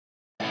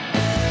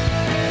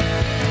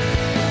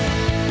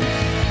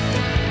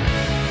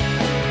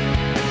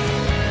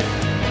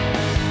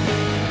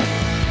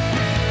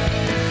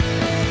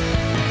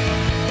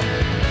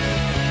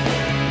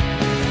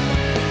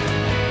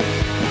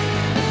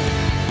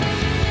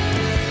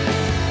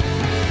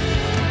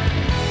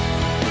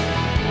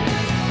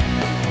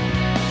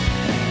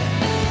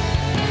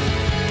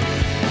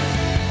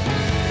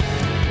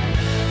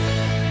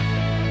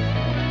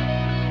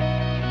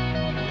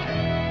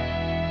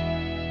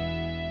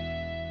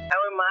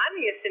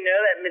is to know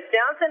that Miss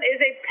Johnson is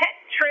a pet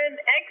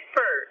trend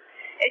expert,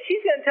 and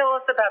she's going to tell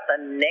us about the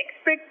next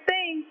big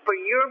thing for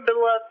your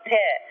beloved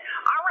pet.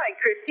 All right,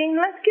 Christine,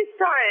 let's get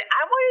started.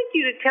 I wanted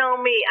you to tell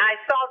me, I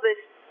saw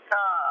this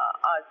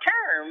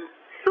term,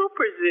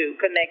 super zoo,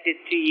 connected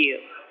to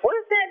you. What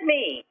does that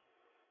mean?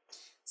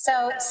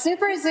 So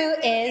Super Zoo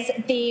is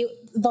the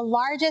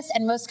largest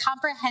and most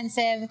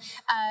comprehensive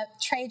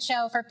trade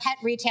show for pet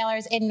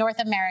retailers in North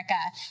America.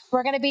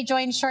 We're going to be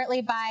joined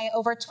shortly by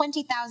over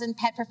 20,000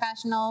 pet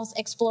professionals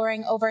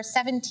exploring over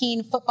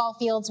 17 football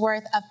fields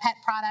worth of pet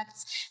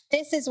products.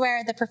 This is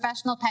where the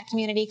professional pet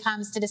community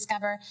comes to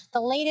discover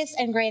the latest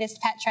and greatest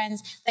pet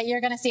trends that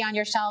you're going to see on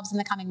your shelves in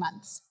the coming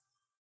months.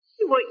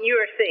 What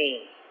you're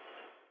seeing.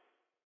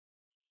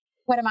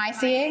 What am I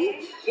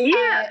seeing?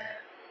 Yeah.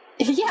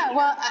 Yeah,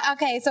 well,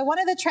 okay, so one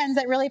of the trends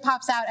that really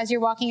pops out as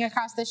you're walking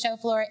across the show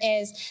floor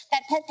is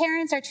that pet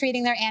parents are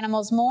treating their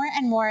animals more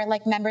and more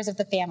like members of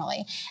the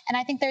family. And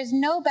I think there's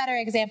no better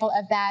example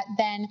of that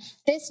than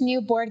this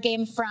new board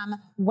game from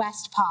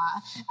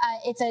Westpaw.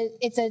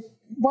 It's a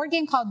board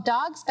game called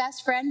Dog's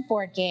Best Friend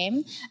Board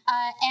Game,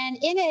 and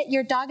in it,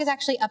 your dog is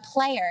actually a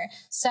player.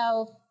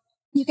 So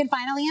you can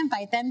finally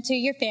invite them to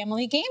your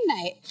family game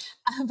night.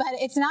 But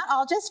it's not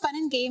all just fun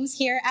and games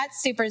here at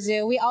Super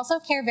Zoo. We also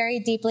care very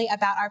deeply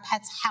about our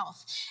pets'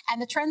 health.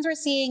 And the trends we're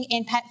seeing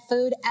in pet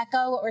food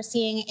echo what we're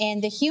seeing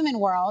in the human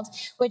world,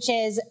 which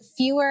is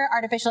fewer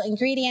artificial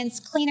ingredients,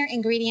 cleaner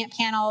ingredient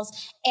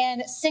panels,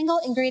 and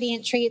single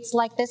ingredient treats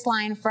like this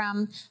line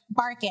from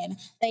Barkin.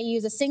 They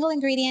use a single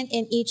ingredient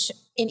in each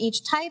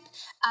type,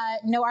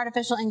 no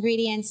artificial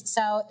ingredients.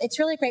 So it's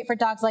really great for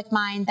dogs like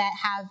mine that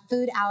have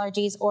food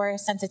allergies or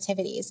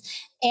sensitivities.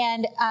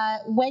 And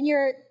when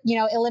you're,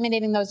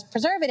 eliminating those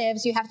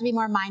preservatives, you have to be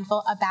more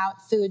mindful about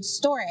food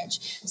storage.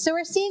 So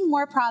we're seeing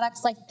more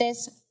products like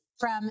this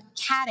from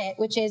Cadit,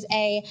 which is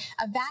a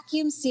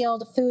vacuum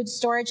sealed food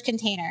storage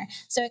container.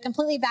 So it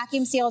completely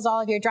vacuum seals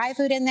all of your dry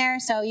food in there.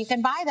 So you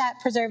can buy that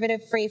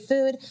preservative free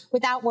food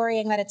without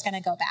worrying that it's going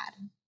to go bad.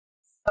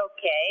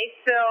 Okay,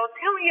 so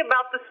tell me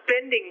about the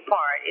spending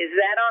part. Is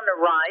that on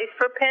the rise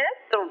for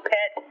pets or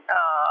pet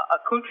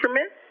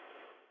accoutrements?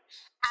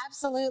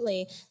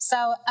 Absolutely.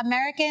 So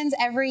Americans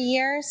every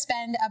year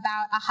spend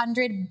about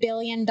 $100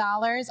 billion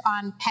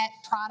on pet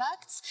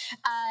products.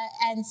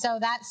 And so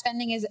that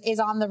spending is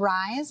on the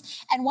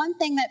rise. And one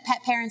thing that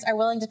pet parents are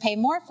willing to pay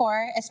more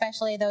for,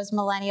 especially those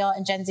millennial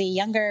and Gen Z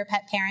younger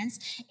pet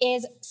parents,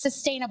 is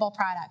sustainable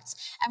products.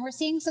 And we're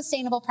seeing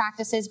sustainable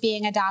practices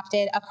being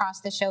adopted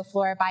across the show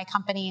floor by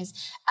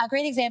companies. A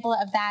great example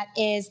of that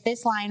is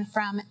this line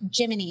from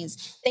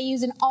Jiminy's. They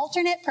use an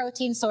alternate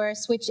protein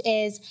source, which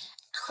is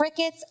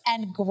crickets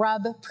and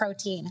grub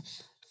protein.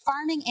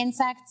 Farming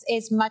insects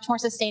is much more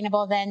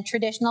sustainable than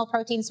traditional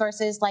protein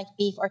sources like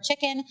beef or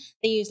chicken.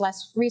 They use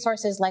less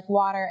resources like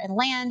water and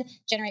land,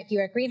 generate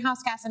fewer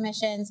greenhouse gas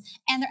emissions,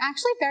 and they're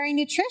actually very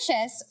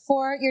nutritious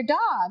for your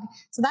dog.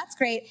 So that's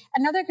great.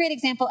 Another great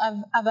example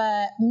of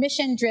a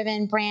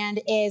mission-driven brand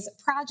is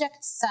Project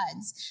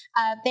Suds.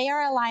 They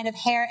are a line of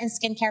hair and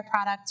skincare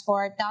products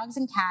for dogs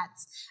and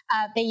cats.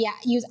 They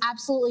use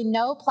absolutely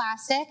no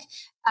plastic.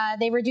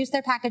 They reduce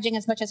their packaging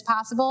as much as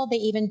possible. They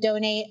even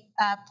donate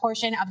a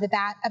portion of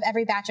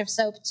every batch of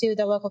soap to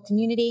their local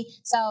community.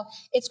 So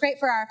it's great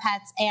for our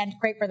pets and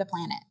great for the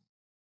planet.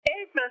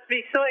 It must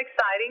be so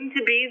exciting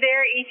to be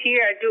there. Each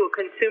year I do a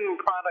consumer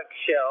product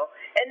show,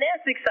 and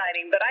that's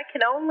exciting, but I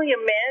can only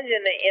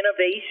imagine the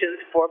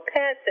innovations for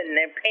pets and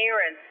their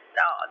parents.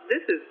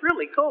 This is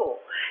really cool.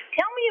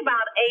 Tell me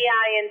about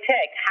AI and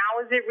tech.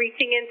 How is it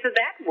reaching into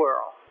that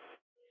world?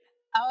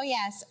 Oh,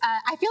 yes.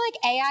 I feel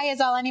like AI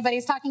is all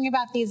anybody's talking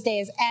about these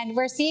days, and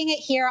we're seeing it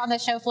here on the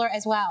show floor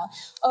as well.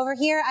 Over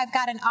here, I've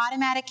got an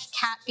automatic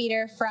cat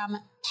feeder from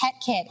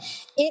PetKit.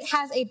 It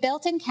has a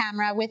built-in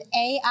camera with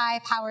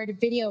AI-powered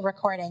video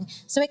recording,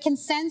 so it can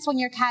sense when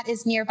your cat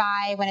is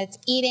nearby, when it's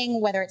eating,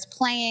 whether it's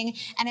playing,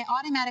 and it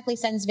automatically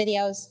sends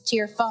videos to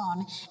your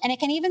phone. And it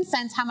can even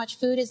sense how much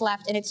food is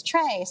left in its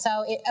tray,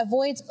 so it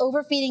avoids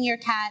overfeeding your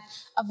cat,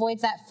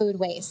 avoids that food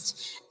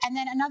waste. And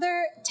then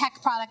another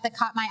tech product that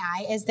caught my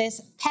eye is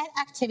this pet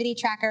activity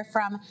tracker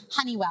from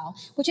Honeywell,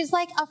 which is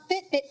like a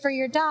Fitbit for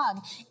your dog.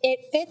 It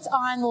fits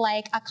on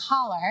like a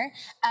collar,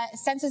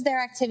 senses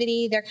their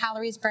activity, their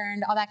calories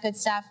burned, all that good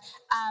stuff.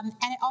 And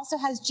it also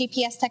has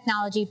GPS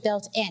technology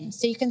built in.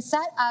 So you can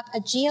set up a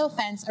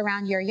geofence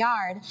around your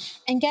yard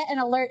and get an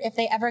alert if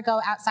they ever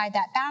go outside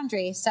that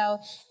boundary. So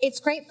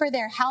it's great for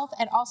their health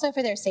and also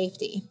for their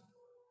safety.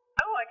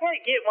 Oh, I gotta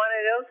get one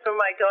of those for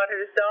my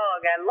daughter's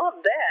dog. I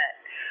love that.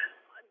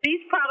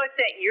 These products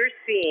that you're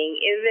seeing,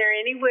 is there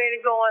anywhere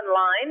to go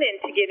online and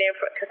to get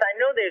info? Because I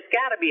know there's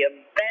got to be a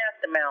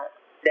vast amount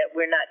that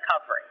we're not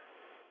covering.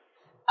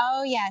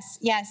 Oh, yes,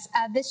 yes.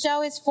 This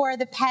show is for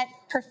the pet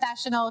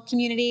professional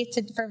community,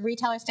 for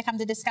retailers to come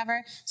to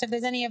discover. So if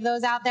there's any of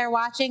those out there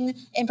watching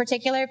in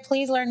particular,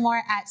 please learn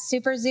more at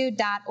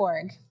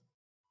superzoo.org.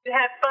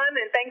 Have fun,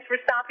 and thanks for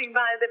stopping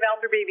by the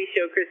Valder Baby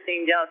Show,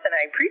 Christine Johnson.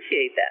 I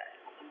appreciate that.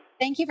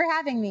 Thank you for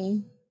having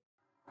me.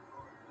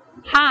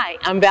 Hi,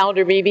 I'm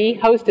Valder Beebe,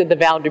 host of The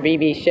Valder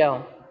Beebe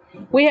Show.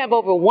 We have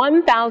over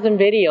 1,000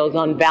 videos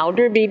on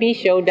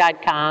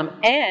ValderBeebeShow.com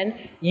and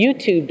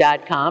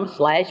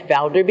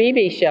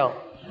YouTube.com/ValderBeebeShow.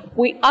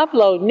 We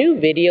upload new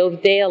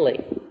videos daily.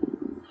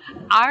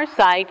 Our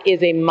site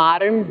is a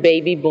modern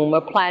baby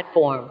boomer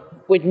platform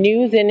with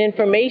news and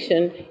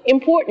information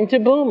important to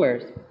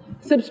boomers.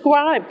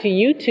 Subscribe to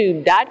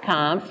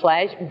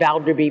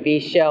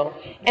YouTube.com/ValderBeebeShow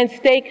and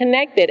stay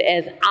connected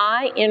as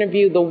I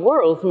interview the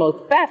world's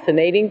most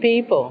fascinating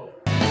people.